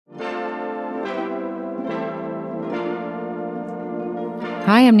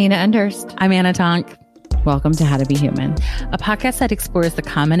Hi, I'm Nina Enderst. I'm Anna Tonk. Welcome to How to Be Human, a podcast that explores the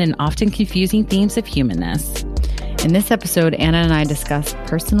common and often confusing themes of humanness. In this episode, Anna and I discuss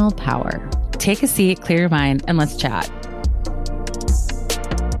personal power. Take a seat, clear your mind, and let's chat.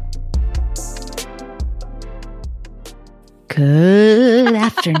 Good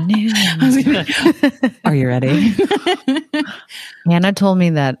afternoon. Are you ready? Anna told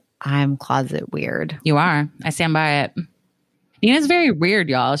me that I'm closet weird. You are. I stand by it. Nina's very weird,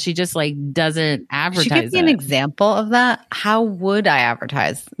 y'all. She just doesn't advertise it. She gives me an example of that. How would I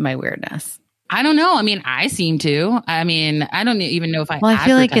advertise my weirdness? I don't know. I mean, I seem to. I mean, I don't even know if I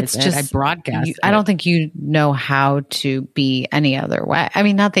feel like it's just I broadcast I don't think you know how to be any other way. I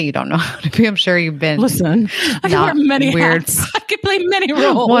mean, not that you don't know how to be. I'm sure you've been. Listen, I can wear many weird hats. I can play many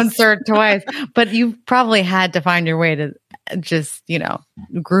roles. Once or twice. But you probably had to find your way to just,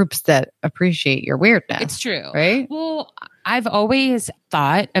 groups that appreciate your weirdness. It's true. Right? Well, I've always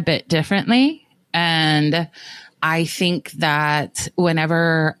thought a bit differently. And I think that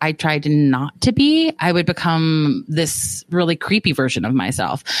whenever I tried not to be, I would become this really creepy version of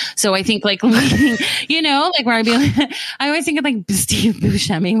myself. So I think where I'd be I always think of Steve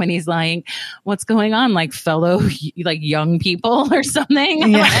Buscemi when he's like, what's going on? Fellow young people or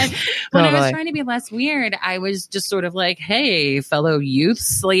something. Yeah, when I was trying to be less weird, I was just sort of like, hey, fellow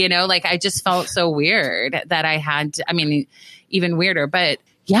youths, I just felt so weird that I had to, even weirder, but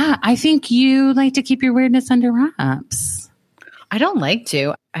yeah, I think you like to keep your weirdness under wraps. I don't like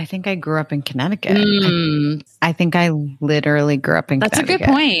to. I think I grew up in Connecticut. I think I literally grew up in Connecticut.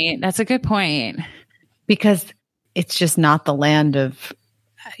 That's a good point. Because it's just not the land of,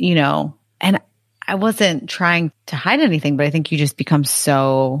 and I wasn't trying to hide anything, but I think you just become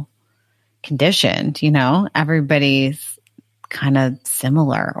so conditioned, everybody's kind of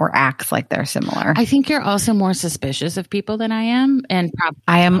similar or acts like they're similar. I think you're also more suspicious of people than I am, and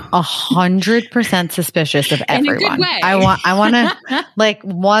I am 100% suspicious of everyone. In a good way. I want to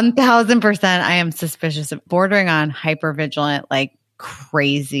 1000%. I am suspicious of, bordering on hypervigilant,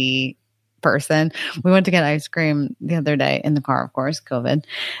 crazy person. We went to get ice cream the other day in the car, of course, COVID,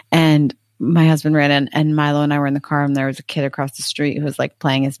 and my husband ran in, and Milo and I were in the car, and there was a kid across the street who was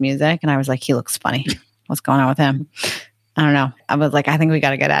playing his music, and I was like, he looks funny. What's going on with him? I don't know. I was like, I think we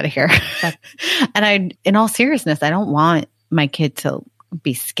got to get out of here. And in all seriousness, I don't want my kid to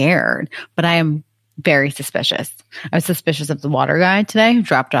be scared, but I am very suspicious. I was suspicious of the water guy today who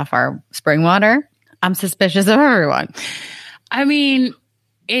dropped off our spring water. I'm suspicious of everyone.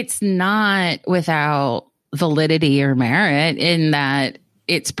 It's not without validity or merit in that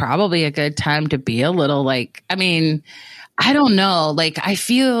it's probably a good time to be a little I don't know. I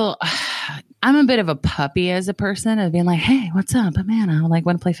feel I'm a bit of a puppy as a person of being hey, what's up? I'm Anna. Want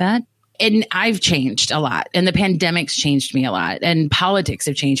to play fat? And I've changed a lot. And the pandemic's changed me a lot. And politics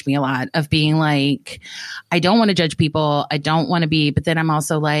have changed me a lot of being I don't want to judge people. I don't want to be, but then I'm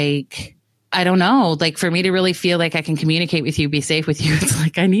also I don't know, for me to really feel I can communicate with you, be safe with you.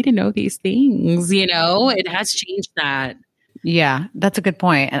 It's I need to know these things, it has changed that. Yeah, that's a good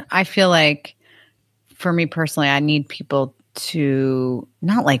point. And I feel for me personally, I need people to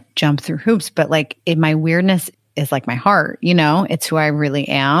not jump through hoops, but my weirdness is my heart, it's who I really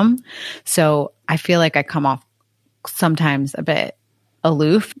am. So I feel I come off sometimes a bit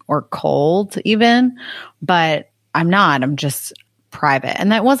aloof or cold even, but I'm not, I'm just private.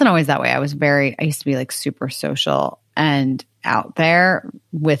 And that wasn't always that way. I used to be super social and out there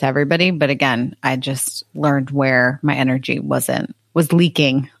with everybody. But again, I just learned where my energy was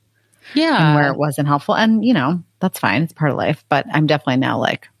leaking. Yeah. And where it wasn't helpful. And, that's fine. It's part of life. But I'm definitely now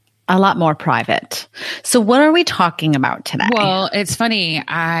a lot more private. So what are we talking about today? Well, it's funny.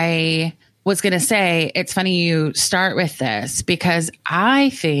 I was going to say, it's funny you start with this because I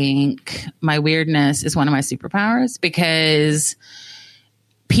think my weirdness is one of my superpowers because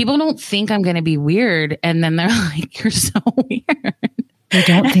people don't think I'm going to be weird. And then they're you're so weird. They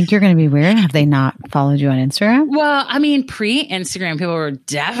don't think you're going to be weird? Have they not followed you on Instagram? Well, pre-Instagram, people were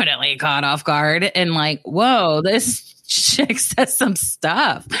definitely caught off guard and whoa, this chick says some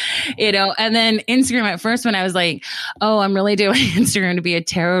stuff, and then Instagram at first when I was oh, I'm really doing Instagram to be a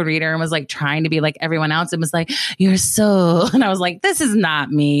tarot reader and was trying to be everyone else. It was you're so, and I was this is not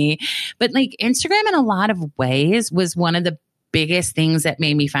me. But Instagram in a lot of ways was one of the biggest things that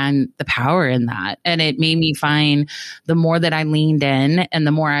made me find the power in that. And it made me find the more that I leaned in and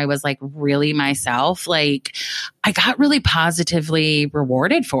the more I was really myself, I got really positively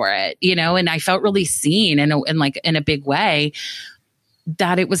rewarded for it, and I felt really seen in a big way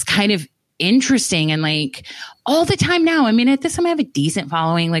that it was kind of interesting and like all the time now. I mean, at this time I have a decent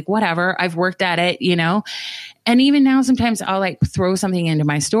following, like whatever. I've worked at it, you know? And even now, sometimes I'll like throw something into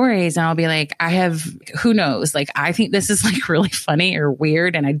my stories and I'll be like, who knows? Like, I think this is like really funny or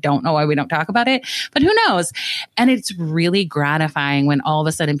weird. And I don't know why we don't talk about it, but who knows? And it's really gratifying when all of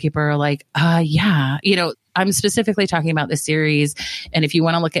a sudden people are like, yeah, you know, I'm specifically talking about this series. And if you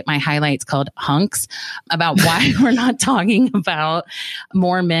want to look at my highlights called Hunks about why we're not talking about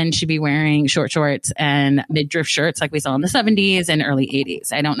more men should be wearing short shorts and midriff shirts like we saw in the 70s and early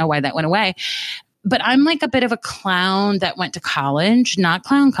 80s. I don't know why that went away. But I'm like a bit of a clown that went to college, not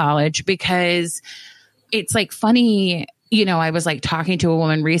clown college, because it's like funny. You know, I was like talking to a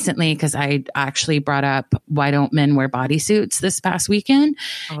woman recently because I actually brought up why don't men wear bodysuits this past weekend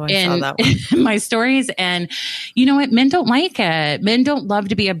in my stories. And you know what? Men don't like it. Men don't love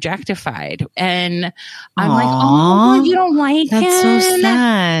to be objectified. And I'm like, oh, you don't like it? That's so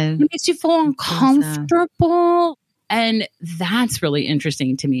sad. It makes you feel uncomfortable. And that's really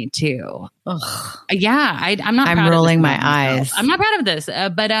interesting to me too. Ugh. Yeah, I'm not. I'm rolling my eyes. I'm not proud of this,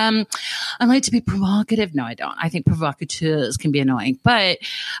 but I like to be provocative. No, I don't. I think provocateurs can be annoying, but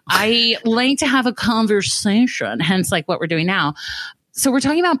I like to have a conversation. Hence, like what we're doing now. So we're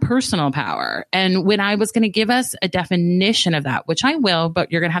talking about personal power, and when I was going to give us a definition of that, which I will, but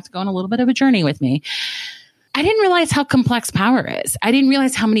you're going to have to go on a little bit of a journey with me. I didn't realize how complex power is. I didn't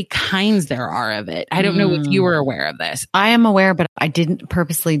realize how many kinds there are of it. I don't know if you were aware of this. I am aware, but I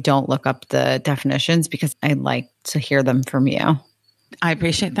don't look up the definitions because I like to hear them from you. I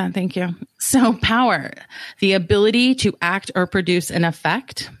appreciate that. Thank you. So power, the ability to act or produce an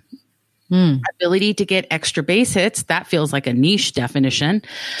effect. Ability to get extra base hits. That feels like a niche definition.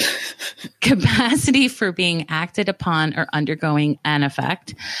 Capacity for being acted upon or undergoing an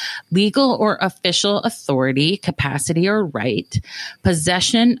effect. Legal or official authority, capacity or right.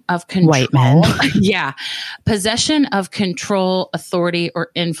 Possession of control. White men. Yeah. Possession of control, authority,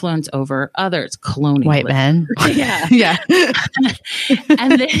 or influence over others. Colonialism. White men. Yeah. Yeah.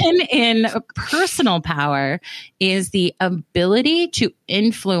 And then in personal power is the ability to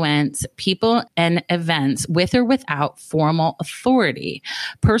influence people and events with or without formal authority.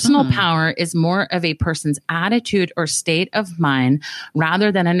 Personal power is more of a person's attitude or state of mind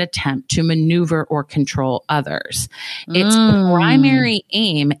rather than an attempt to maneuver or control others. Its primary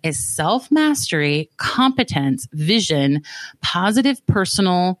aim is self-mastery, competence, vision, positive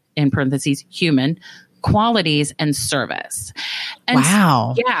personal, in parentheses, human, qualities and service. And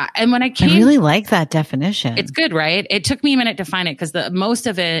wow. Yeah. And when I really like that definition. It's good, right? It took me a minute to find it because most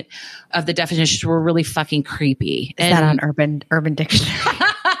of the definitions were really fucking creepy. Is that on Urban Dictionary?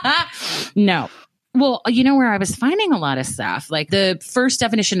 No. Well, you know where I was finding a lot of stuff? Like the first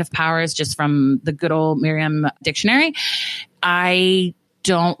definition of power is just from the good old Merriam Dictionary. I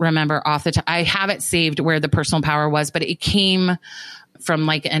don't remember off the top. I have it saved where the personal power was, but it came from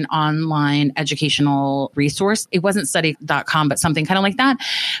like an online educational resource. It wasn't study.com, but something kind of like that.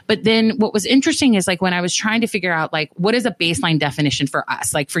 But then what was interesting is like when I was trying to figure out like, what is a baseline definition for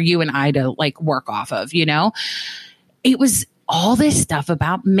us, like for you and I to like work off of, you know, it was all this stuff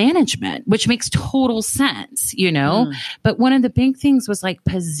about management, which makes total sense, you know? But one of the big things was like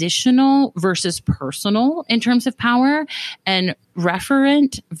positional versus personal in terms of power and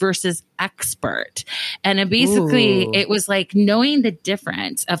referent versus expert. And basically it was like knowing the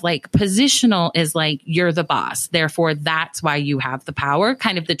difference of like positional is like you're the boss. Therefore, that's why you have the power,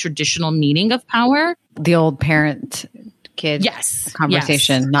 kind of the traditional meaning of power. The old parent kid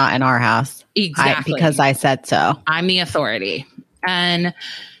conversation, not in our house. Exactly. Because I said so. I'm the authority. And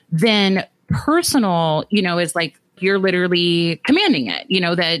then personal, you know, is like you're literally commanding it, you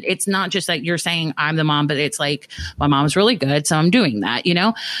know, that it's not just that you're saying I'm the mom, but it's like my mom's really good, so I'm doing that, you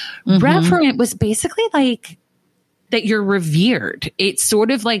know. Referent was basically like that you're revered. It's sort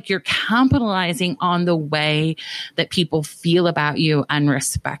of like you're capitalizing on the way that people feel about you and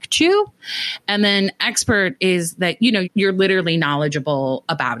respect you. And then expert is that, you know, you're literally knowledgeable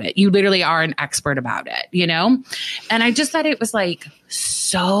about it. You literally are an expert about it, you know? And I just thought it was like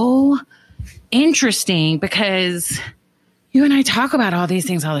so interesting because you and I talk about all these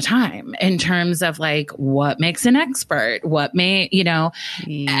things all the time in terms of like what makes an expert, what may, you know,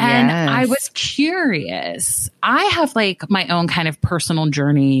 and I was curious. I have like my own kind of personal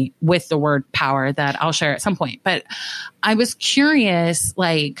journey with the word power that I'll share at some point, but I was curious,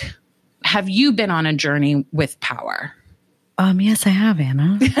 like, have you been on a journey with power? Yes, I have,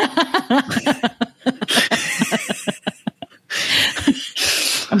 Anna.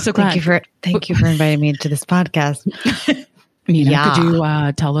 I'm so glad. Thank you for inviting me to this podcast. Nina, could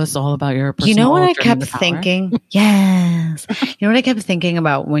you tell us all about your personal You know what I journey kept with power? thinking? Yes. You know what I kept thinking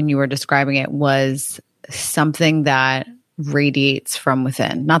about when you were describing it was something that radiates from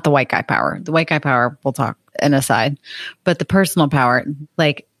within, not the white guy power. The white guy power, we'll talk an aside, but the personal power.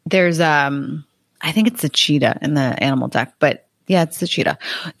 Like there's, I think it's the cheetah in the animal deck, but yeah, it's the cheetah.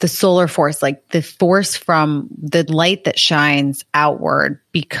 The solar force, like the force from the light that shines outward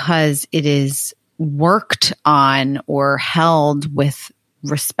because it is worked on or held with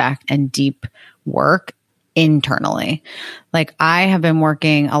respect and deep work internally. Like I have been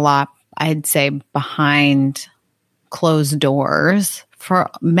working a lot, I'd say behind closed doors for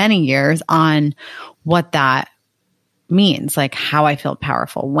many years on what that means, like how I feel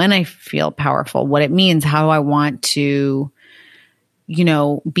powerful, when I feel powerful, what it means, how I want to, you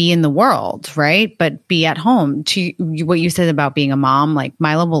know, be in the world, right? But be at home. To what you said about being a mom, like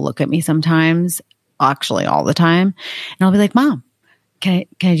Milo will look at me sometimes, actually all the time, and I'll be like, Mom, can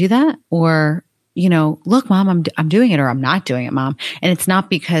I do that? Or, you know, look, Mom, I'm doing it, or I'm not doing it, Mom. And it's not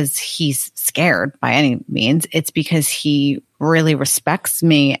because he's scared by any means. It's because he really respects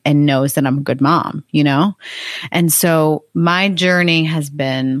me and knows that I'm a good mom, you know? And so my journey has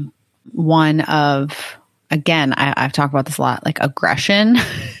been one of, again, I've talked about this a lot, like aggression,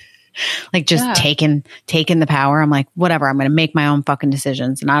 like just taking the power. I'm like, whatever, I'm going to make my own fucking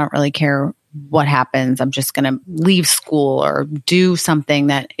decisions and I don't really care what happens. I'm just going to leave school or do something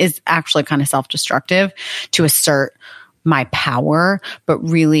that is actually kind of self-destructive to assert my power. But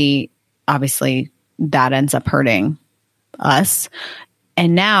really, obviously, that ends up hurting us.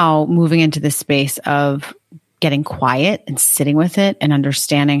 And now moving into this space of getting quiet and sitting with it and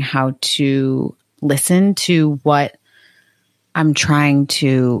understanding how to listen to what I'm trying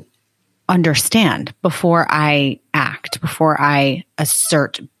to understand before I act, before I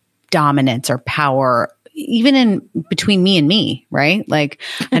assert dominance or power, even in between me and me, right? Like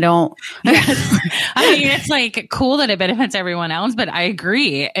I don't. Yes. I mean, it's like cool that it benefits everyone else, but I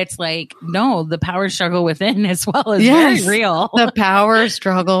agree. It's like, no, the power struggle within as well is very real. The power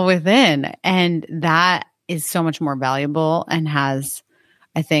struggle within. And that is so much more valuable and has,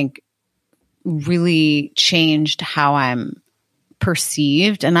 I think, really changed how I'm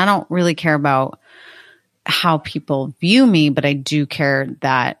perceived. And I don't really care about how people view me, but I do care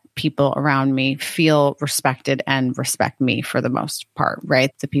that people around me feel respected and respect me for the most part,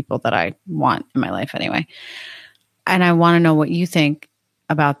 right? The people that I want in my life anyway. And I want to know what you think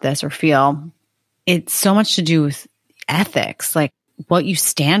about this or feel. It's so much to do with ethics, like what you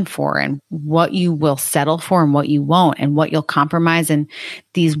stand for and what you will settle for and what you won't and what you'll compromise, and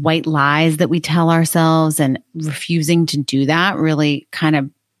these white lies that we tell ourselves, and refusing to do that really kind of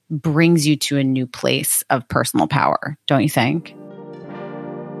brings you to a new place of personal power, don't you think?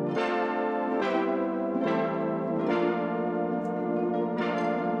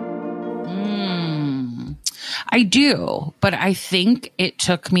 I do, but I think it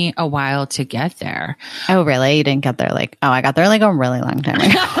took me a while to get there. Oh, really? You didn't get there I got there like a really long time ago.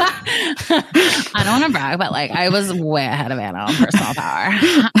 I don't want to brag, but like I was way ahead of Anna on personal power.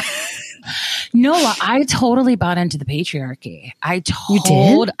 No, I totally bought into the patriarchy. I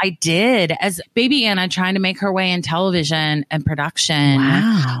did. As baby Anna trying to make her way in television and production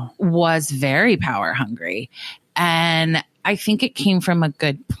was very power hungry. And I think it came from a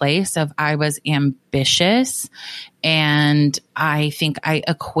good place of I was ambitious, and I think I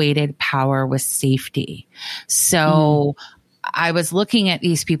equated power with safety. So I was looking at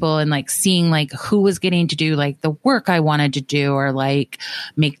these people and like seeing like who was getting to do like the work I wanted to do or like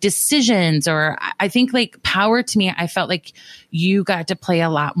make decisions. Or I think like power to me, I felt like you got to play a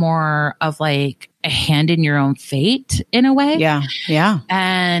lot more of like a hand in your own fate in a way. Yeah. Yeah.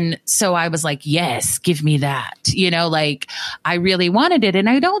 And so I was like, yes, give me that, you know, like I really wanted it. And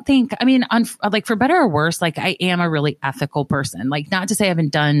I don't think, I mean, like for better or worse, like I am a really ethical person, like not to say I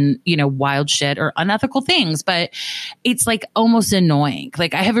haven't done, you know, wild shit or unethical things, but it's like almost annoying.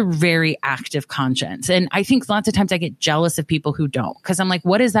 Like I have a very active conscience. And I think lots of times I get jealous of people who don't, because I'm like,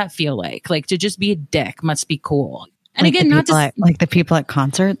 what does that feel like? Like to just be a dick must be cool. And like again, not just like the people at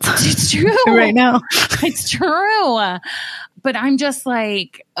concerts. It's true. Right now. It's true. But I'm just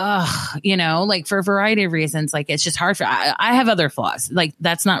like, you know, like for a variety of reasons, like it's just hard for, I have other flaws. Like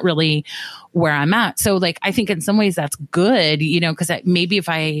that's not really where I'm at. So like, I think in some ways that's good, you know, because maybe if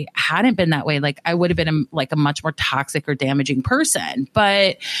I hadn't been that way, like I would have been like a much more toxic or damaging person.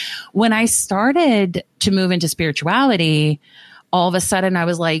 But when I started to move into spirituality, all of a sudden I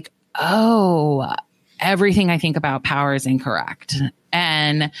was like, oh, everything I think about power is incorrect.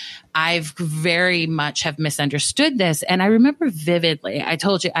 And I've very much have misunderstood this. And I remember vividly, I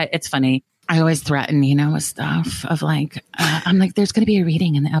told you, it's funny. I always threaten, with stuff of like, I'm like, there's going to be a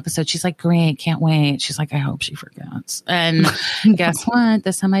reading in the episode. She's like, great, can't wait. She's like, I hope she forgets. And guess what?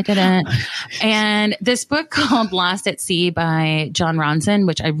 This time I didn't. And this book called Lost at Sea by Jon Ronson,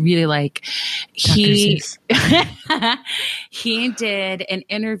 which I really like. He did an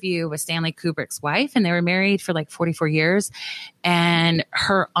interview with Stanley Kubrick's wife, and they were married for like 44 years. And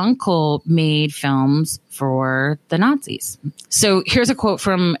her uncle made films for the Nazis. So here's a quote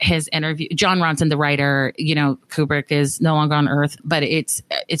from his interview. Jon Ronson, the writer, Kubrick is no longer on Earth, but it's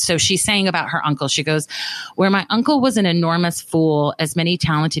so she's saying about her uncle. She goes, where my uncle was an enormous fool, as many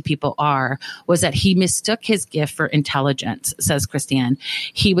talented people are, was that he mistook his gift for intelligence, says Christiane.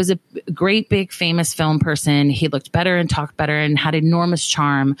 He was a great, big, famous film person. He looked better and talked better and had enormous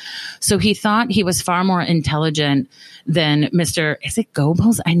charm. So he thought he was far more intelligent than is it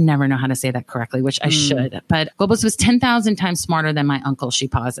Goebbels? I never know how to say that correctly, which I should. But Goebbels was 10,000 times smarter than my uncle, she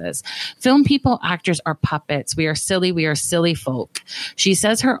pauses. Film people, actors are puppets. We are silly folk. She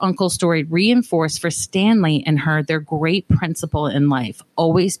says her uncle's story reinforced for Stanley and her their great principle in life.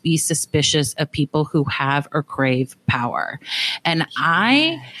 Always be suspicious of people who have or crave power. And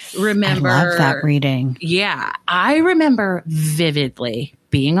I remember... I love that reading. Yeah. I remember vividly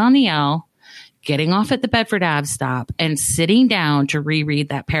being on the L, getting off at the Bedford Ave stop and sitting down to reread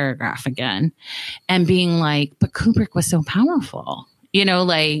that paragraph again and being like, but Kubrick was so powerful,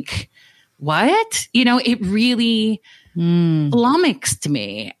 like what? It really flummoxed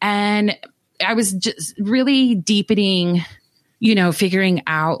me. And I was just really deepening, figuring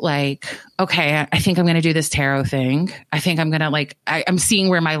out like, okay, I think I'm going to do this tarot thing. I think I'm going to I'm seeing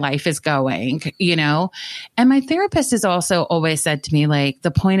where my life is going, And my therapist has also always said to me, like, the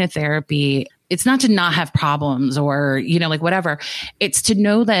point of therapy, it's not to not have problems or, whatever. It's to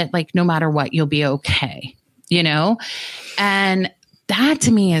know that no matter what, you'll be okay, And that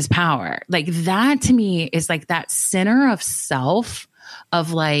to me is power. That to me is that center of self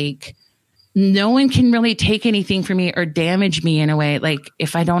of no one can really take anything from me or damage me in a way,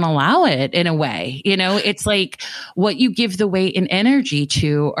 if I don't allow it in a way, it's what you give the weight and energy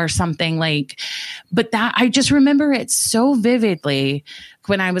to or something but that I just remember it so vividly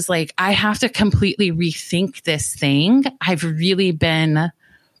when I was I have to completely rethink this thing I've really been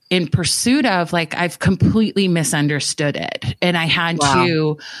in pursuit of. I've completely misunderstood it. And I had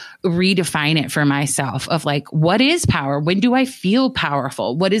to redefine it for myself of what is power? When do I feel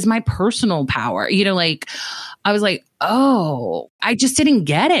powerful? What is my personal power? I was oh, I just didn't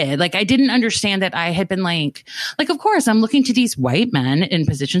get it. I didn't understand that I had been of course I'm looking to these white men in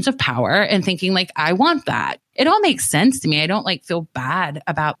positions of power and thinking I want that. It all makes sense to me. I don't feel bad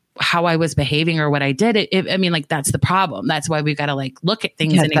about how I was behaving or what I did. That's the problem. That's why we've got to look at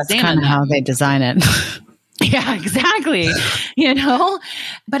things and that's examine kind of how they design it. Yeah, exactly.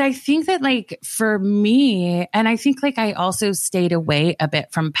 But I think that for me, and I think I also stayed away a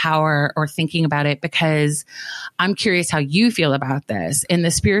bit from power or thinking about it because I'm curious how you feel about this in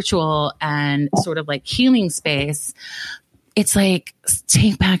the spiritual and sort of healing space. It's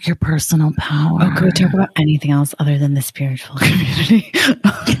take back your personal power. Oh, can we talk about anything else other than the spiritual community?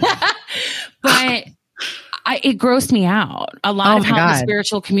 But it grossed me out. A lot of how the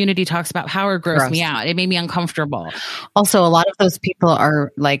spiritual community talks about power grossed me out. It made me uncomfortable. Also, a lot of those people are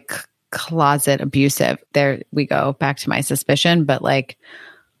closet abusive. There we go back to my suspicion. But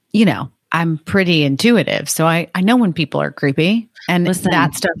I'm pretty intuitive. So I know when people are creepy and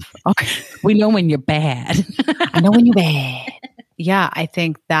that stuff. Okay. We know when you're bad. I know when you're bad. Yeah. I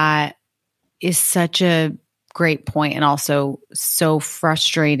think that is such a great point and also so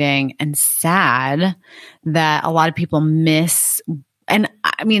frustrating and sad that a lot of people miss. And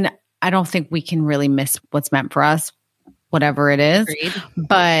I don't think we can really miss what's meant for us, whatever it is. Agreed.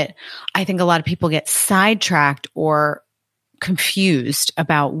 But I think a lot of people get sidetracked or confused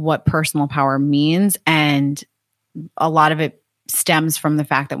about what personal power means. And a lot of it stems from the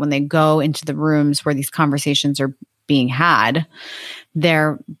fact that when they go into the rooms where these conversations are being had,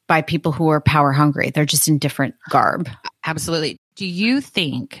 they're by people who are power hungry. They're just in different garb. Absolutely. Do you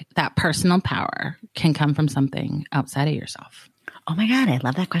think that personal power can come from something outside of yourself? Oh my God, I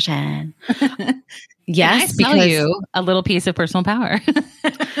love that question. Yes, because you a little piece of personal power.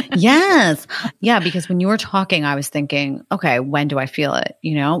 Yes. Yeah, because when you were talking, I was thinking, okay, when do I feel it?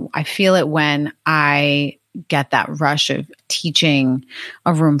 I feel it when I get that rush of teaching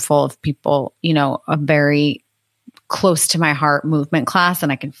a room full of people, a very close to my heart movement class,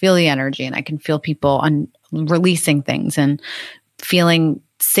 and I can feel the energy and I can feel people releasing things and feeling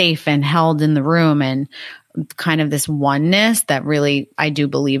safe and held in the room and kind of this oneness that really I do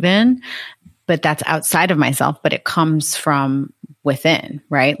believe in. but that's outside of myself, but it comes from within,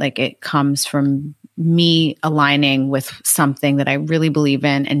 right? Like it comes from me aligning with something that I really believe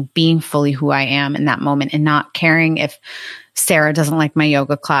in and being fully who I am in that moment and not caring if Sarah doesn't like my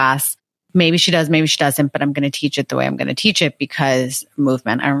yoga class. Maybe she does, maybe she doesn't, but I'm going to teach it the way I'm going to teach it because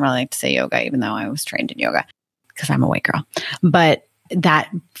movement. I don't really like to say yoga, even though I was trained in yoga because I'm a white girl. But that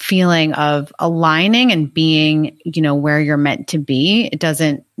feeling of aligning and being, where you're meant to be, it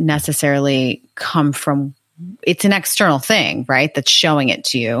doesn't necessarily come from, it's an external thing, right? That's showing it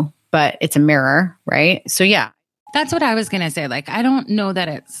to you, but it's a mirror, right? So yeah. That's what I was going to say. Like, I don't know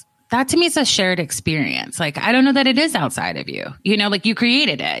that that to me is a shared experience. Like, I don't know that it is outside of you, like you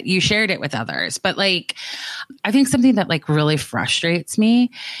created it, you shared it with others. But like, I think something that like really frustrates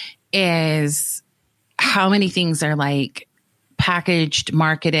me is how many things are like packaged,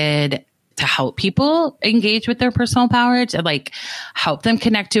 marketed to help people engage with their personal power, to like help them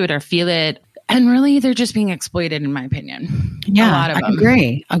connect to it or feel it. And really they're just being exploited, in my opinion. Yeah, a lot of them.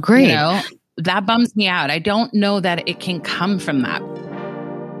 Agree. That bums me out. I don't know that it can come from that.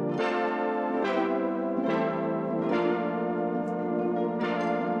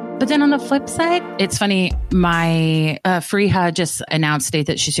 But then on the flip side, it's funny, my Fariha just announced today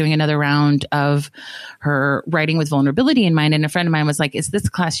that she's doing another round of her writing with vulnerability in mind. And a friend of mine was like, is this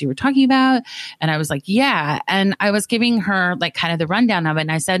the class you were talking about? And I was like, yeah. And I was giving her like kind of the rundown of it.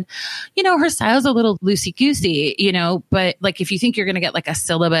 And I said, her style's a little loosey-goosey, but like, if you think you're going to get like a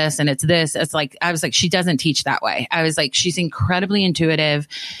syllabus and it's this, it's like, I was like, she doesn't teach that way. I was like, she's incredibly intuitive.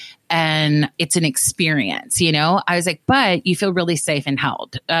 And it's an experience, I was like, but you feel really safe and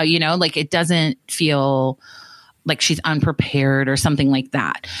held, like it doesn't feel like she's unprepared or something like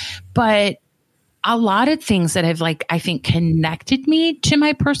that. But a lot of things that have like, I think connected me to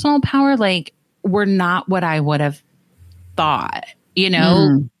my personal power, like were not what I would have thought,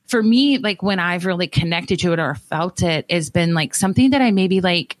 For me, like when I've really connected to it or felt it has been like something that I maybe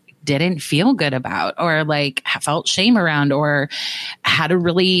like didn't feel good about or like felt shame around or had a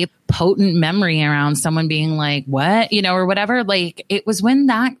really potent memory around someone being like, what, or whatever. Like it was when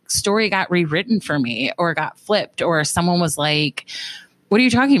that story got rewritten for me or got flipped or someone was like, what are you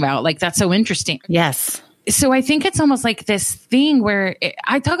talking about? Like, that's so interesting. Yes. So I think it's almost like this thing where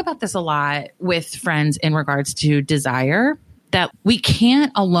I talk about this a lot with friends in regards to desire, that we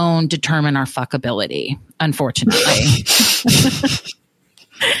can't alone determine our fuckability, unfortunately.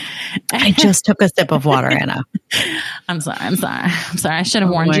 I just took a sip of water, Anna. I'm sorry. I should have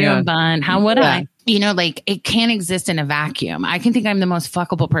warned you, but how would I? Like it can't exist in a vacuum. I can think I'm the most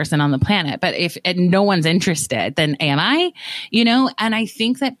fuckable person on the planet, but if no one's interested, then am I? And I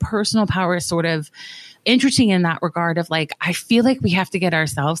think that personal power is sort of interesting in that regard of like, I feel like we have to get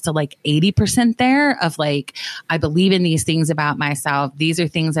ourselves to like 80% there of like, I believe in these things about myself. These are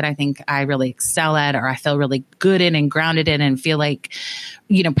things that I think I really excel at, or I feel really good in and grounded in and feel like,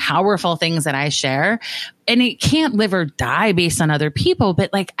 powerful things that I share. And it can't live or die based on other people.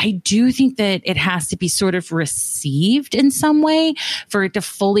 But like, I do think that it has to be sort of received in some way for it to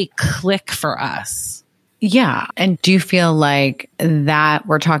fully click for us. Yeah. And do you feel like that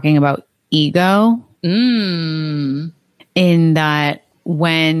we're talking about ego? In that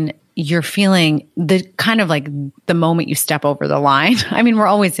when you're feeling the kind of like the moment you step over the line, I mean, we're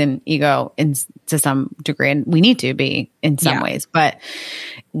always in ego to some degree, and we need to be in some ways, but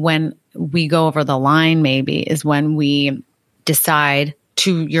when we go over the line, maybe is when we decide,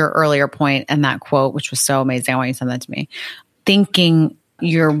 to your earlier point and that quote, which was so amazing. I want you to send that to me, thinking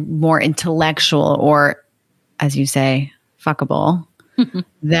you're more intellectual or, as you say, fuckable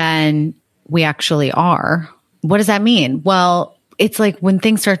than we actually are. What does that mean? Well, it's like when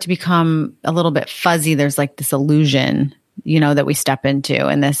things start to become a little bit fuzzy, there's like this illusion, that we step into,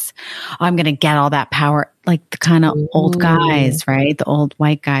 and this, I'm going to get all that power, like the kind of old guys, right? The old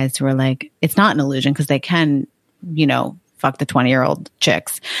white guys who are like, it's not an illusion because they can, fuck the 20-year-old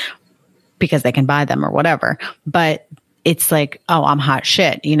chicks because they can buy them or whatever. But it's like, oh, I'm hot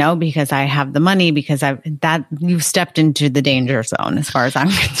shit, because I have the money, because you've stepped into the danger zone as far as I'm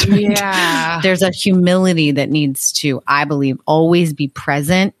concerned. Yeah. There's a humility that needs to, I believe, always be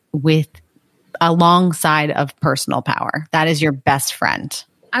present alongside of personal power. That is your best friend.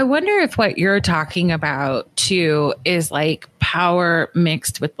 I wonder if what you're talking about too is like power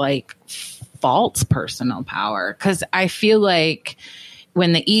mixed with like false personal power. Cause I feel like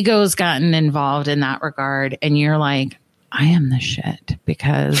when the ego's gotten involved in that regard and you're like, I am the shit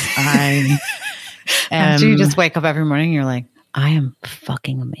because I am. Do you just wake up every morning and you're like, I am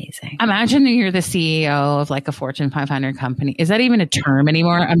fucking amazing. Imagine that you're the CEO of like a Fortune 500 company. Is that even a term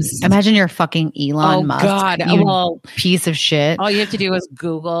anymore? Imagine you're fucking Elon Musk. God. Well, piece of shit. All you have to do is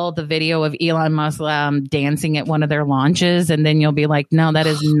Google the video of Elon Musk dancing at one of their launches, and then you'll be like, no, that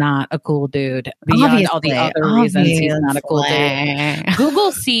is not a cool dude. Beyond all the other reasons he's not a cool dude.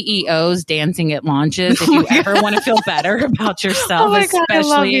 Google CEOs dancing at launches if you ever want to feel better about yourself,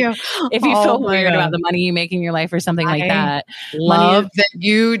 especially if you feel weird about the money you make in your life or something like that. Love that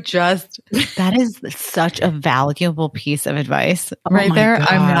you that is such a valuable piece of advice right there. God.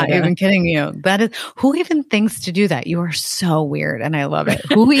 I'm not even kidding you. That is, who even thinks to do that? You are so weird and I love it.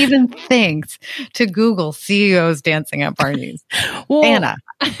 Who even thinks to Google CEOs dancing at parties? Well, Anna.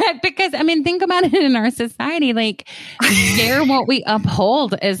 Because I mean, think about it in our society. Like, they're what we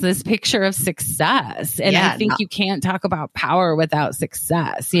uphold as this picture of success. And I think you can't talk about power without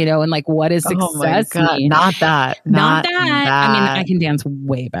success, you know, and like, what is success mean? Not that. I mean, I can dance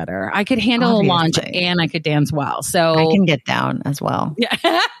way better. I could handle a launch and I could dance well. So I can get down as well.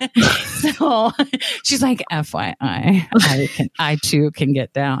 Yeah. So she's like, FYI, I too can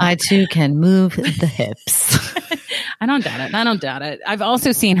get down. I too can move the hips. I don't doubt it. I've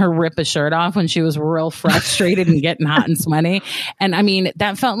also seen her rip a shirt off when she was real frustrated and getting hot and sweaty. And I mean,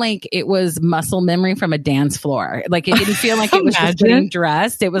 that felt like it was muscle memory from a dance floor. Like, it didn't feel like it was just getting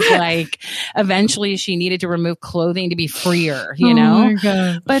dressed. It was like eventually she needed to remove clothing to be freer, you know?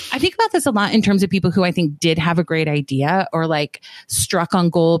 But I think about this a lot in terms of people who I think did have a great idea or like struck on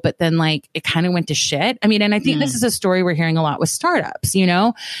goal, but then like it kind of went to shit. I mean, and I think this is a story we're hearing a lot with startups, you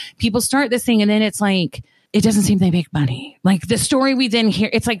know? People start this thing and then it's like, it doesn't seem they make money. Like, the story we then hear,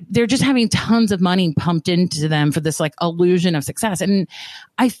 it's like they're just having tons of money pumped into them for this like illusion of success. And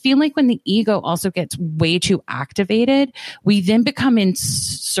I feel like when the ego also gets way too activated, we then become in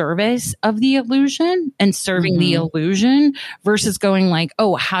service of the illusion and serving the illusion versus going like,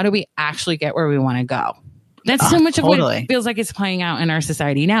 oh, how do we actually get where we want to go? That's so much of what it feels like it's playing out in our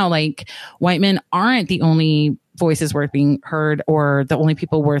society now. Like, white men aren't the only voices worth being heard or the only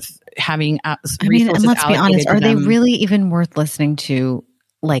people worth having resources. I mean, and let's be honest, are they really even worth listening to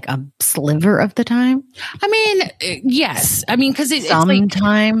like a sliver of the time? I mean, yes. I mean, because it's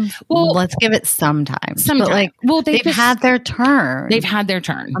sometime. Like, well, let's give it some time. But like, well, they've had their turn. They've had their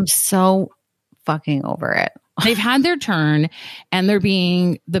turn. I'm so fucking over it. They've had their turn and they're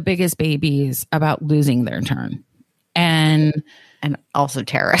being the biggest babies about losing their turn. And also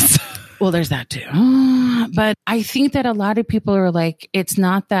terrorists. Well, there's that too. But I think that a lot of people are like, it's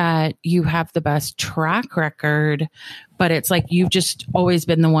not that you have the best track record, but it's like you've just always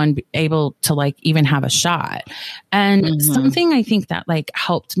been the one able to like even have a shot. And something I think that like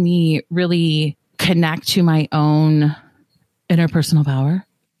helped me really connect to my own interpersonal power,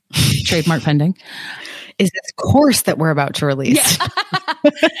 trademark pending, is this course that we're about to release. Yeah.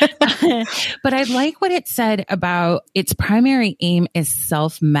 But I like what it said about its primary aim is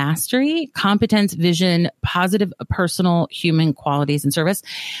self-mastery, competence, vision, positive personal human qualities and service.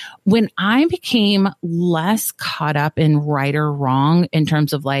 When I became less caught up in right or wrong in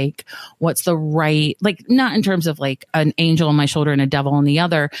terms of like, what's the right, like not in terms of like an angel on my shoulder and a devil on the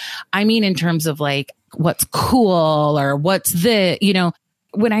other. I mean, in terms of like, what's cool or what's the, you know,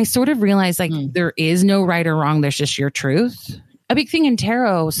 when I sort of realized like there is no right or wrong, there's just your truth. A big thing in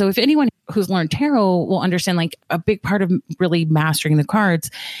tarot. So if anyone who's learned tarot will understand like a big part of really mastering the cards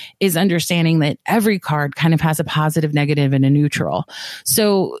is understanding that every card kind of has a positive, negative, and a neutral.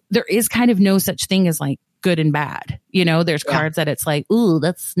 So there is kind of no such thing as like good and bad. You know, there's cards that it's like, ooh,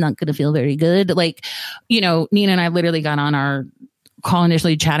 that's not going to feel very good. Like, you know, Nina and I literally got on our call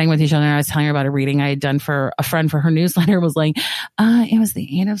initially chatting with each other. And I was telling her about a reading I had done for a friend for her newsletter. Was like, it was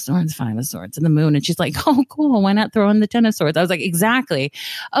the 8 of Swords, 5 of Swords, and the Moon. And she's like, oh, cool. Why not throw in the 10 of Swords? I was like, exactly.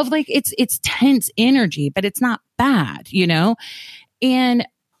 Of like, it's tense energy, but it's not bad, you know? And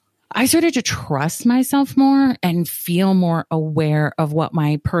I started to trust myself more and feel more aware of what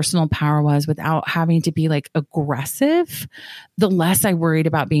my personal power was without having to be like aggressive. The less I worried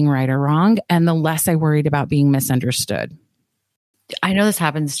about being right or wrong, and the less I worried about being misunderstood. I know this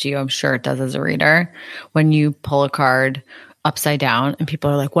happens to you. I'm sure it does as a reader when you pull a card upside down and people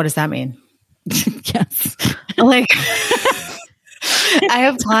are like, what does that mean? Yes. Like, I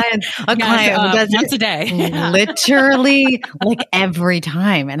have client who does once a day. Literally like every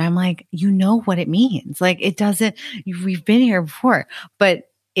time. And I'm like, you know what it means. Like, it doesn't, we've been here before, but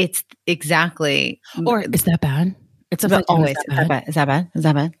it's exactly. Or is that bad? It's upside down. Always. Is that bad? Is that bad? Is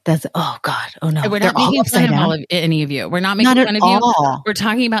that bad? That's, oh God. Oh no. We're They're not making all fun upside of down. any of you. We're not making Not fun at of you. all. We're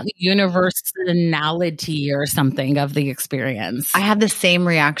talking about the universality or something of the experience. I have the same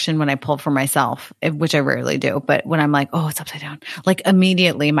reaction when I pull for myself, which I rarely do. But when I'm like, oh, it's upside down, like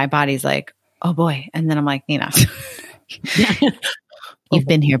immediately my body's like, oh boy. And then I'm like, Nina, you've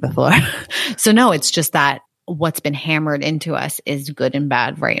been here before. So no, it's just that what's been hammered into us is good and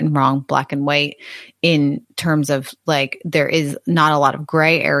bad, right and wrong, black and white, in terms of like, there is not a lot of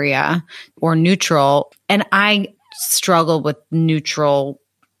gray area or neutral. And I struggle with neutral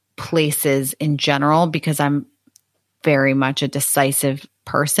places in general because I'm very much a decisive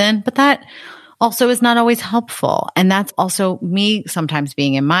person, but that also is not always helpful. And that's also me sometimes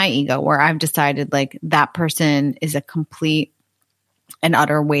being in my ego where I've decided like that person is a complete and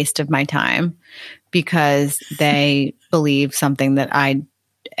utter waste of my time because they believe something that I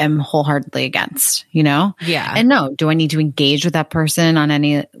am wholeheartedly against, you know? Yeah. And no, do I need to engage with that person on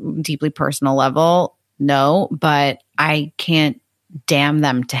any deeply personal level? No, but I can't damn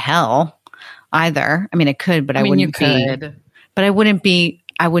them to hell either. I mean, I could, but I wouldn't be, but I wouldn't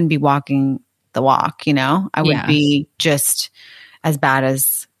be walking the walk, you know? I would be just as bad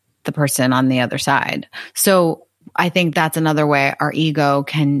as the person on the other side. So I think that's another way our ego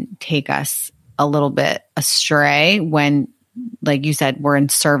can take us a little bit astray when, like you said, we're in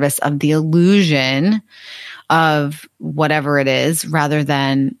service of the illusion of whatever it is rather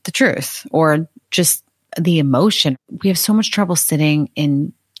than the truth or just the emotion. We have so much trouble sitting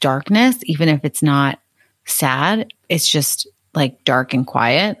in darkness, even if it's not sad. It's just like dark and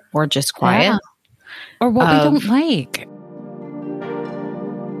quiet or just quiet. Yeah. Or what we don't like.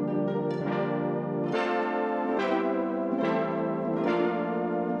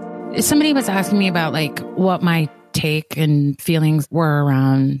 Somebody was asking me about like what my take and feelings were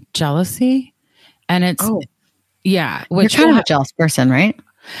around jealousy. And it's, yeah. Which you're kind of a jealous person, right?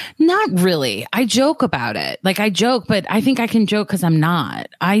 Not really. I joke about it. Like I joke, but I think I can joke because I'm not.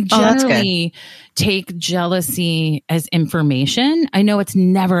 I generally take jealousy as information. I know it's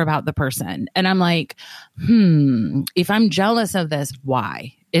never about the person. And I'm like, if I'm jealous of this,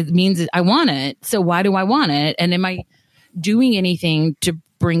 why? It means I want it. So why do I want it? And am I doing anything to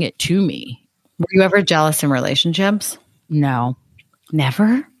bring it to me? Were you ever jealous in relationships? No.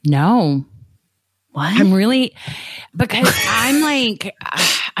 Never? No. What? I'm really, because I'm like,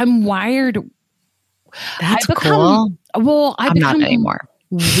 I'm wired. That's cool. Well, I'm not anymore.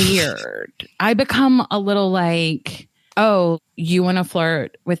 Weird. I become a little like, oh, you want to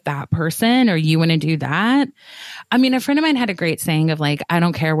flirt with that person or you want to do that? I mean, a friend of mine had a great saying of like, I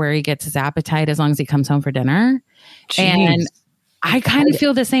don't care where he gets his appetite as long as he comes home for dinner. Jeez. And I kind of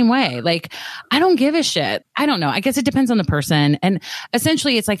feel the same way. Like, I don't give a shit. I don't know. I guess it depends on the person. And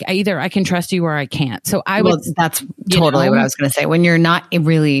essentially it's like either I can trust you or I can't. So that's totally what I was going to say. When you're not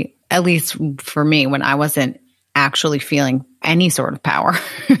really, at least for me, when I wasn't actually feeling any sort of power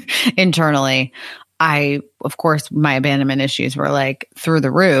internally, of course, my abandonment issues were like through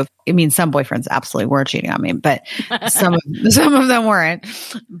the roof. I mean, some boyfriends absolutely were cheating on me, but some of them weren't.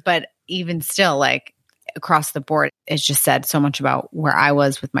 But even still, like, across the board, it's just said so much about where I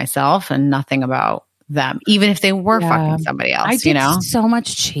was with myself and nothing about them, even if they were fucking somebody else. I did so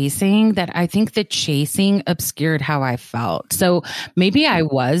much chasing that I think the chasing obscured how I felt. So maybe I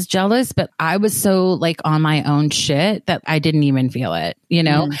was jealous, but I was so like on my own shit that I didn't even feel it, you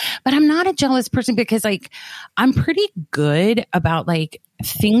know? But I'm not a jealous person because like I'm pretty good about like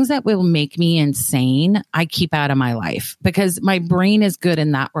things that will make me insane. I keep out of my life because my brain is good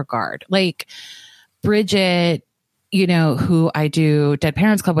in that regard. Like Bridget, you know, who I do Dead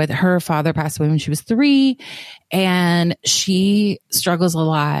Parents Club with, her father passed away when she was 3 and she struggles a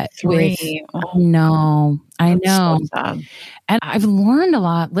lot with, I know. So sad. And I've learned a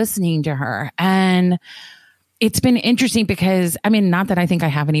lot listening to her. And it's been interesting because, I mean, not that I think I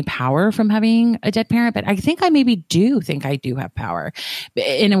have any power from having a dead parent, but I think I maybe do think I do have power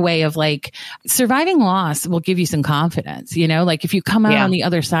in a way of like surviving loss will give you some confidence, you know, like if you come out on the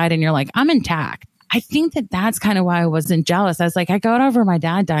other side and you're like, I'm intact. I think that that's kind of why I wasn't jealous. I was like, I got over my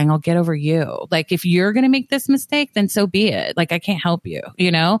dad dying. I'll get over you. Like, if you're going to make this mistake, then so be it. Like, I can't help you. You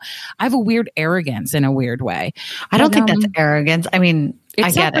know, I have a weird arrogance in a weird way. I don't think that's arrogance. I mean,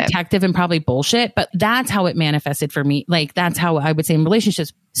 It's self-protective and probably bullshit, but that's how it manifested for me. Like, that's how I would say in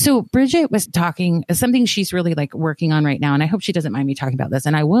relationships. So Bridget was talking something she's really like working on right now. And I hope she doesn't mind me talking about this.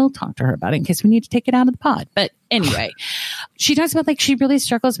 And I will talk to her about it in case we need to take it out of the pod. But anyway, she talks about like, she really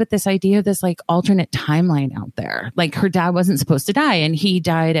struggles with this idea of this like alternate timeline out there. Like her dad wasn't supposed to die and he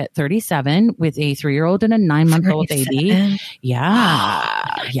died at 37 with a 3-year-old and a 9-month-old baby. Yeah.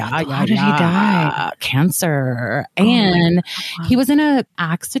 How did he die? Cancer. And he was in an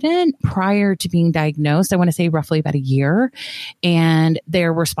accident prior to being diagnosed. I want to say roughly about a year. And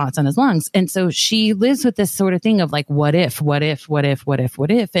there were spots on his lungs. And so she lives with this sort of thing of like, what if?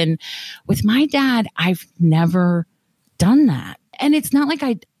 And with my dad, I've never done that. And it's not like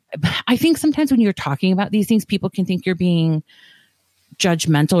I think sometimes when you're talking about these things, people can think you're being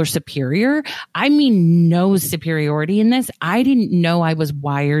judgmental or superior. I mean, no superiority in this. I didn't know I was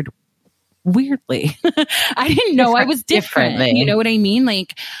wired weirdly. I didn't know I was different. You know what I mean?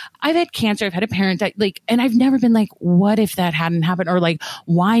 Like, I've had cancer, I've had a parent die, like, and I've never been like, what if that hadn't happened? Or like,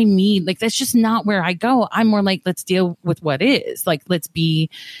 why me? Like, that's just not where I go. I'm more like, let's deal with what is. Like, let's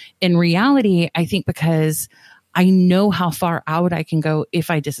be in reality, I think, because I know how far out I can go if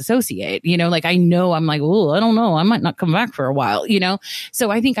I disassociate, you know, like I know I'm like, oh, I don't know. I might not come back for a while, you know?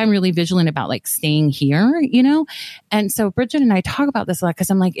 So I think I'm really vigilant about like staying here, you know? And so Bridget and I talk about this a lot because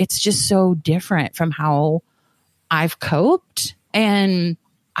I'm like, it's just so different from how I've coped. And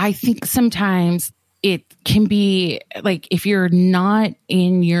I think sometimes it can be like, if you're not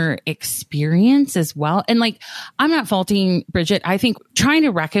in your experience as well. And like, I'm not faulting Bridget. I think trying to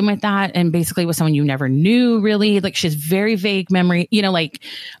reckon with that and basically with someone you never knew really, like she's very vague memory, you know, like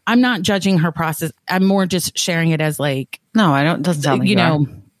I'm not judging her process. I'm more just sharing it as like, no, I don't, doesn't sound like you know,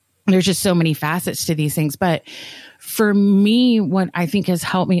 there's just so many facets to these things. But for me, what I think has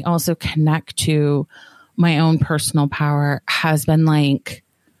helped me also connect to my own personal power has been like,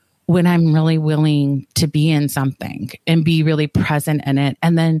 when I'm really willing to be in something and be really present in it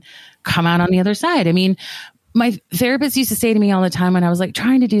and then come out on the other side. I mean, my therapist used to say to me all the time when I was like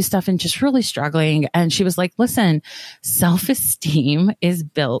trying to do stuff and just really struggling. And she was like, listen, self-esteem is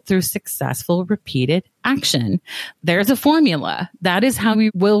built through successful repeated action. There's a formula. That is how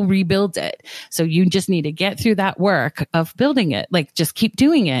we will rebuild it. So you just need to get through that work of building it. Like just keep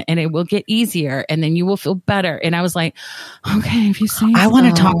doing it and it will get easier and then you will feel better. And I was like, okay, if you say I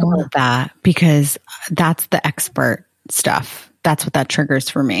want to talk about that because that's the expert stuff. That's what that triggers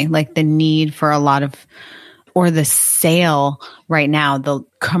for me. Like the need for a lot of, or the sale right now, the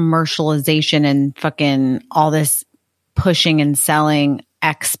commercialization and fucking all this pushing and selling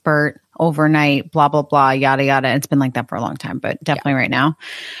expert overnight, blah, blah, blah, yada, yada. It's been like that for a long time, but definitely right now.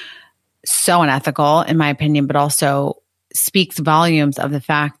 So unethical in my opinion, but also speaks volumes of the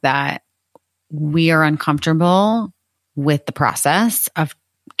fact that we are uncomfortable with the process of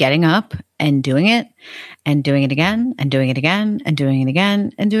getting up and doing it and doing it again and doing it again and doing it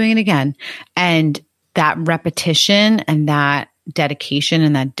again and doing it again. And that repetition and that dedication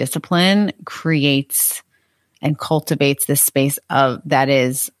and that discipline creates and cultivates this space of that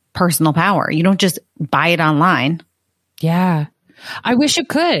is personal power. You don't just buy it online. Yeah. I wish you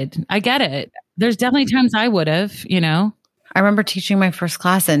could. I get it. There's definitely times I would have, you know. I remember teaching my first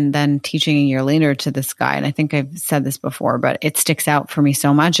class and then teaching a year later to this guy. And I think I've said this before, but it sticks out for me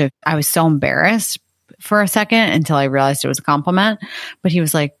so much. I was so embarrassed for a second until I realized it was a compliment. But he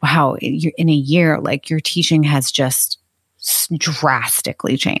was like, wow, in a year, like your teaching has just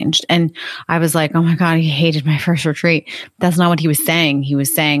drastically changed. And I was like, oh my God, he hated my first retreat. That's not what he was saying. He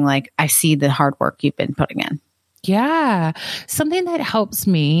was saying like, I see the hard work you've been putting in. Yeah. Something that helps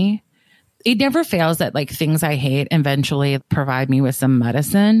me, it never fails that like things I hate eventually provide me with some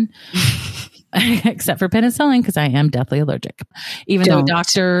medicine. Except for penicillin, because I am deathly allergic. Even though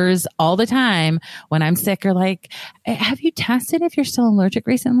doctors all the time when I'm sick are like, have you tested if you're still allergic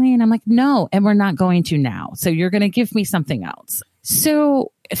recently? And I'm like, no, and we're not going to now. So you're going to give me something else.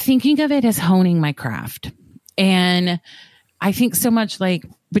 So thinking of it as honing my craft. And I think so much like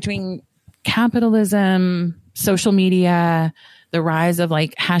between capitalism, social media, the rise of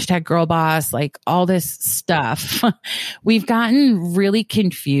like hashtag girl boss, like all this stuff, we've gotten really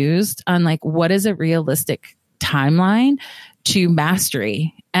confused on like, what is a realistic timeline to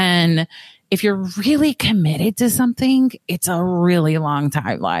mastery? And if you're really committed to something, it's a really long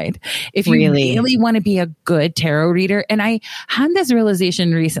timeline. If you really want to be a good tarot reader, and I had this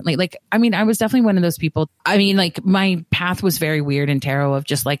realization recently, like, I mean, I was definitely one of those people. I mean, like my path was very weird in tarot of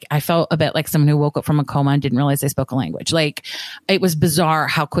just like, I felt a bit like someone who woke up from a coma and didn't realize they spoke a language. Like it was bizarre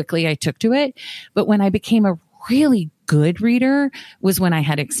how quickly I took to it. But when I became a really good reader was when I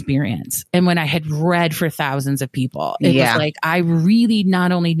had experience and when I had read for thousands of people. It was like, I really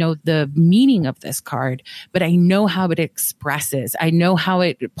not only know the meaning of this card, but I know how it expresses. I know how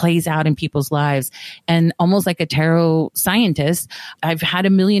it plays out in people's lives. And almost like a tarot scientist, I've had a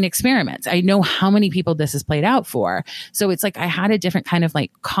million experiments. I know how many people this has played out for. So it's like I had a different kind of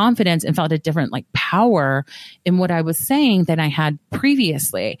like confidence and felt a different like power in what I was saying than I had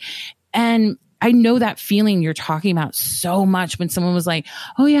previously. And I know that feeling you're talking about so much when someone was like,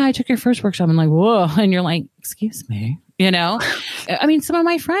 oh yeah, I took your first workshop. I'm like, whoa. And you're like, excuse me, you know, I mean, some of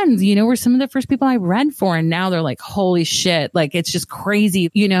my friends, you know, were some of the first people I read for. And now they're like, holy shit. Like, it's just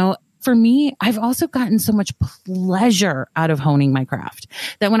crazy, you know. For me, I've also gotten so much pleasure out of honing my craft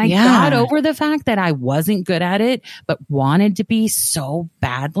that when I got over the fact that I wasn't good at it, but wanted to be so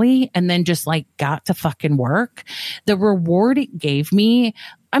badly and then just like got to fucking work, the reward it gave me.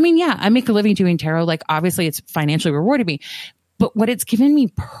 I mean, yeah, I make a living doing tarot. Like, obviously it's financially rewarded me, but what it's given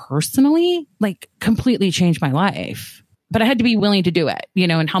me personally, like completely changed my life. But I had to be willing to do it, you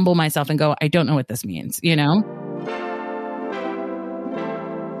know, and humble myself and go, I don't know what this means, you know?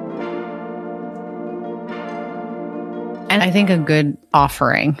 And I think a good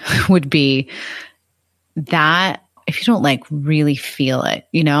offering would be that if you don't like really feel it,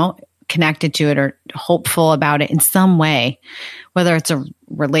 you know, connected to it or hopeful about it in some way, whether it's a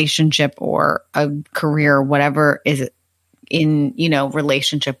relationship or a career, whatever is in, you know,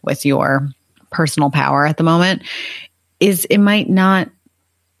 relationship with your personal power at the moment, is it might not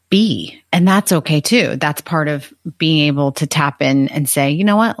be. And that's okay too. That's part of being able to tap in and say, you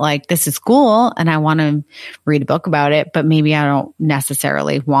know what, like this is cool and I want to read a book about it, but maybe I don't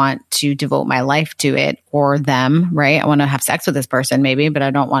necessarily want to devote my life to it or them, right? I want to have sex with this person maybe, but I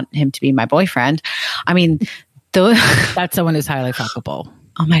don't want him to be my boyfriend. I mean, that's someone who's highly fuckable.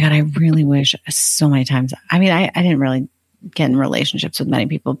 Oh my God. I really wish so many times. I mean, I didn't really get in relationships with many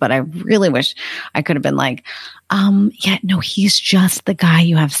people, but I really wish I could have been like, yeah, no, he's just the guy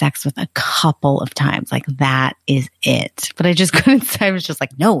you have sex with a couple of times. Like that is it. But I just couldn't say, I was just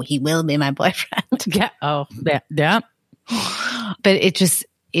like, no, he will be my boyfriend. Yeah. Oh, yeah. But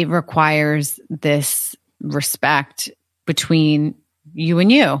it requires this respect between you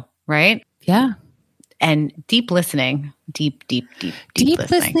and you, right? Yeah. And deep listening, deep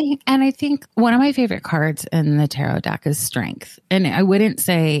listening. And I think one of my favorite cards in the tarot deck is strength. And I wouldn't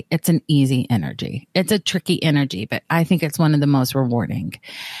say it's an easy energy. It's a tricky energy, but I think it's one of the most rewarding.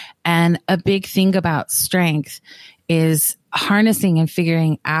 And a big thing about strength is harnessing and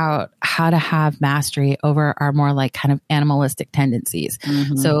figuring out how to have mastery over our more like kind of animalistic tendencies.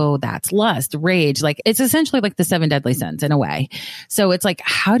 Mm-hmm. So that's lust, rage, like it's essentially like the 7 deadly sins in a way. So it's like,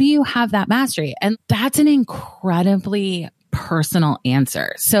 how do you have that mastery? And that's an incredibly personal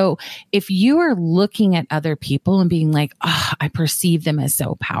answer. So if you are looking at other people and being like, oh, I perceive them as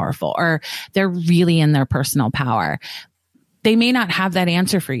so powerful, or they're really in their personal power, they may not have that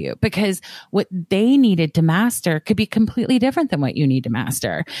answer for you because what they needed to master could be completely different than what you need to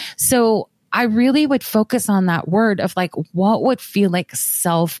master. So I really would focus on that word of like, what would feel like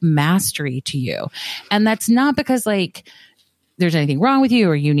self-mastery to you? And that's not because like there's anything wrong with you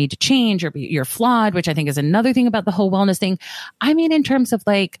or you need to change or you're flawed, which I think is another thing about the whole wellness thing. I mean, in terms of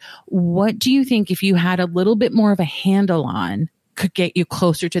like, what do you think if you had a little bit more of a handle on could get you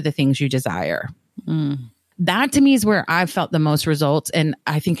closer to the things you desire? That to me is where I've felt the most results and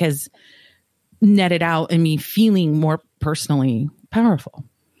I think has netted out in me feeling more personally powerful.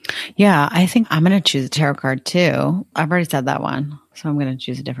 Yeah, I think I'm going to choose a tarot card too. I've already said that one, so I'm going to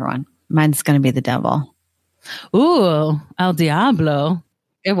choose a different one. Mine's going to be the devil. Ooh, El Diablo.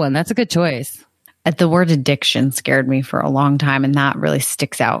 Good one. That's a good choice. The word addiction scared me for a long time and that really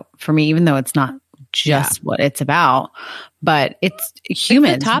sticks out for me, even though it's not just what it's about, but it's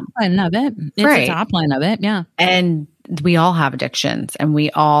humans. It's the top line of it. It's right. The top line of it. Yeah. And we all have addictions and we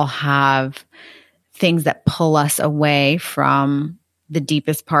all have things that pull us away from the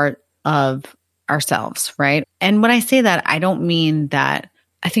deepest part of ourselves. Right. And when I say that, I don't mean that.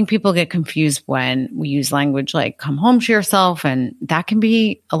 I think people get confused when we use language like come home to yourself. And that can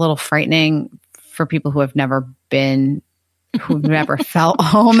be a little frightening for people who have never who've never felt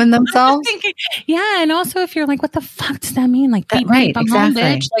home in themselves. Yeah. And also if you're like, what the fuck does that mean? Like, beep, right, beep, exactly.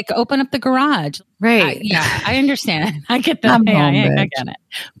 Home, bitch. Like open up the garage. Right. I understand. I get that. I get it.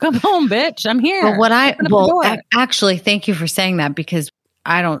 Come home, bitch. I'm here. But actually, thank you for saying that because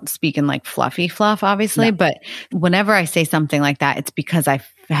I don't speak in like fluffy fluff, obviously, but whenever I say something like that, it's because I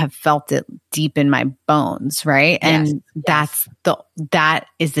have felt it deep in my bones, right? And that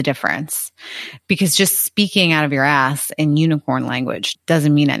is the difference. Because just speaking out of your ass in unicorn language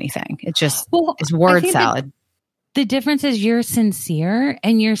doesn't mean anything. It just is word salad. The difference is you're sincere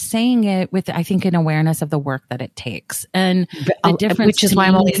and you're saying it with, I think, an awareness of the work that it takes. And the difference, which is why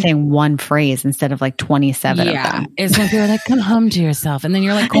I'm only saying one phrase instead of like 27 of them. It's when people are like, come home to yourself. And then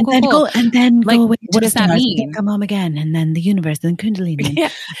you're like, cool, and cool. then like, go away. What does that mean? Come home again. And then the universe, then Kundalini. Yeah.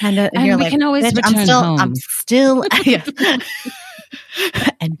 And we you're like, can always return home. I'm still, yeah.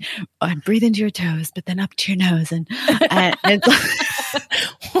 and breathe into your toes, but then up to your nose. And it's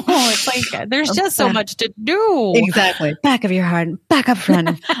like, there's just so much to do. Exactly. Back of your heart, back up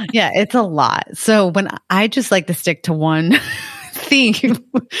front. Yeah, it's a lot. So when I just like to stick to one theme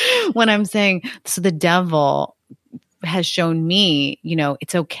when I'm saying, so the devil has shown me,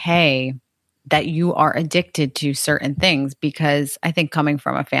 it's okay that you are addicted to certain things, because I think coming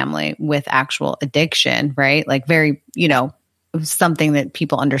from a family with actual addiction, right? Like very, something that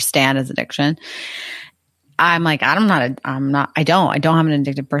people understand as addiction. I'm like, I don't have an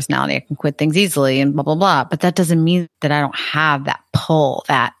addictive personality. I can quit things easily and blah, blah, blah. But that doesn't mean that I don't have that pull,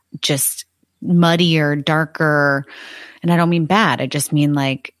 that just muddier, darker. And I don't mean bad. I just mean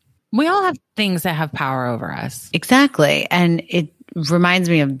like, we all have things that have power over us. Exactly. And it reminds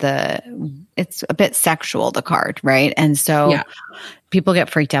me of it's a bit sexual, the card, right? And so people get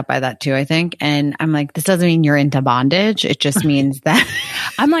freaked out by that too, I think. And I'm like, this doesn't mean you're into bondage. It just means that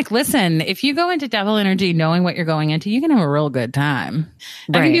I'm like, listen, if you go into devil energy knowing what you're going into, you can have a real good time.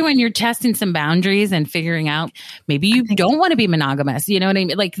 Right. Maybe when you're testing some boundaries and figuring out maybe you don't want to be monogamous. You know what I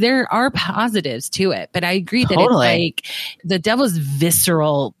mean? Like there are positives to it, but I agree that it's like the devil's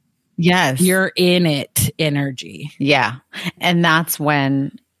visceral. Yes. You're in it energy. Yeah. And that's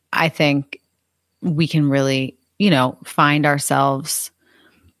when I think we can really, find ourselves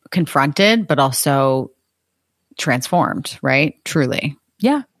confronted, but also transformed, right? Truly.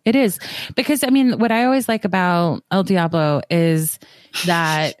 Yeah, it is. Because what I always like about El Diablo is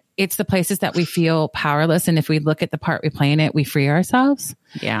that it's the places that we feel powerless. And if we look at the part we play in it, we free ourselves.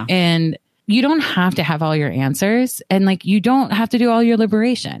 Yeah. And you don't have to have all your answers, and like, you don't have to do all your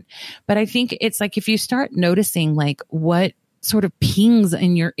liberation. But I think it's like, if you start noticing like what sort of pings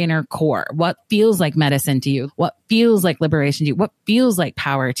in your inner core, what feels like medicine to you, what feels like liberation to you, what feels like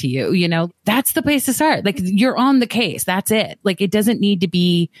power to you, that's the place to start. Like you're on the case. That's it. Like it doesn't need to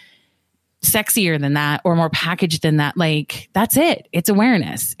be sexier than that or more packaged than that. Like that's it. It's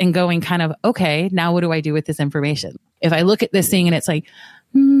awareness and going kind of, okay, now what do I do with this information? If I look at this thing and it's like,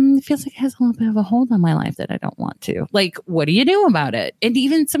 it feels like it has a little bit of a hold on my life that I don't want to. Like, what do you do about it? And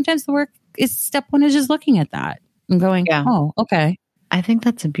even sometimes the work is step one is just looking at that and going, oh, okay. I think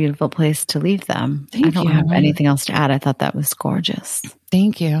that's a beautiful place to leave them. Thank I don't you. have anything else to add. I thought that was gorgeous.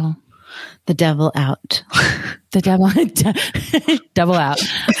 Thank you. The devil out. The devil out.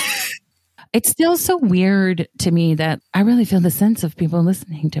 It's still so weird to me that I really feel the sense of people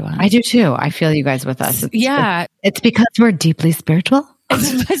listening to us. I do too. I feel you guys with us. It's because we're deeply spiritual.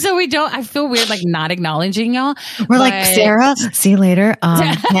 So I feel weird like not acknowledging y'all. We're like, Sarah, see you later.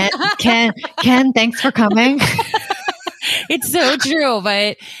 Ken, thanks for coming. It's so true,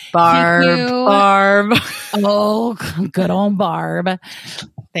 but Barb. Oh, good old Barb.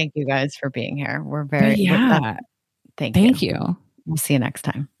 Thank you guys for being here. We're very, Thank you. We'll see you next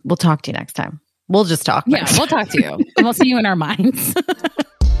time. We'll talk to you next time. We'll just talk. Yeah, we'll talk to you. And we'll see you in our minds.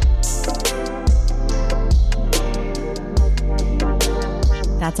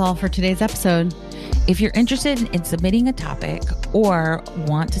 That's all for today's episode. If you're interested in submitting a topic or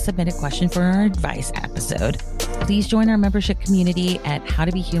want to submit a question for our advice episode, please join our membership community at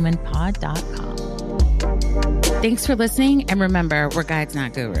howtobehumanpod.com. Thanks for listening. And remember, we're guides,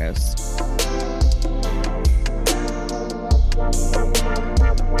 not gurus.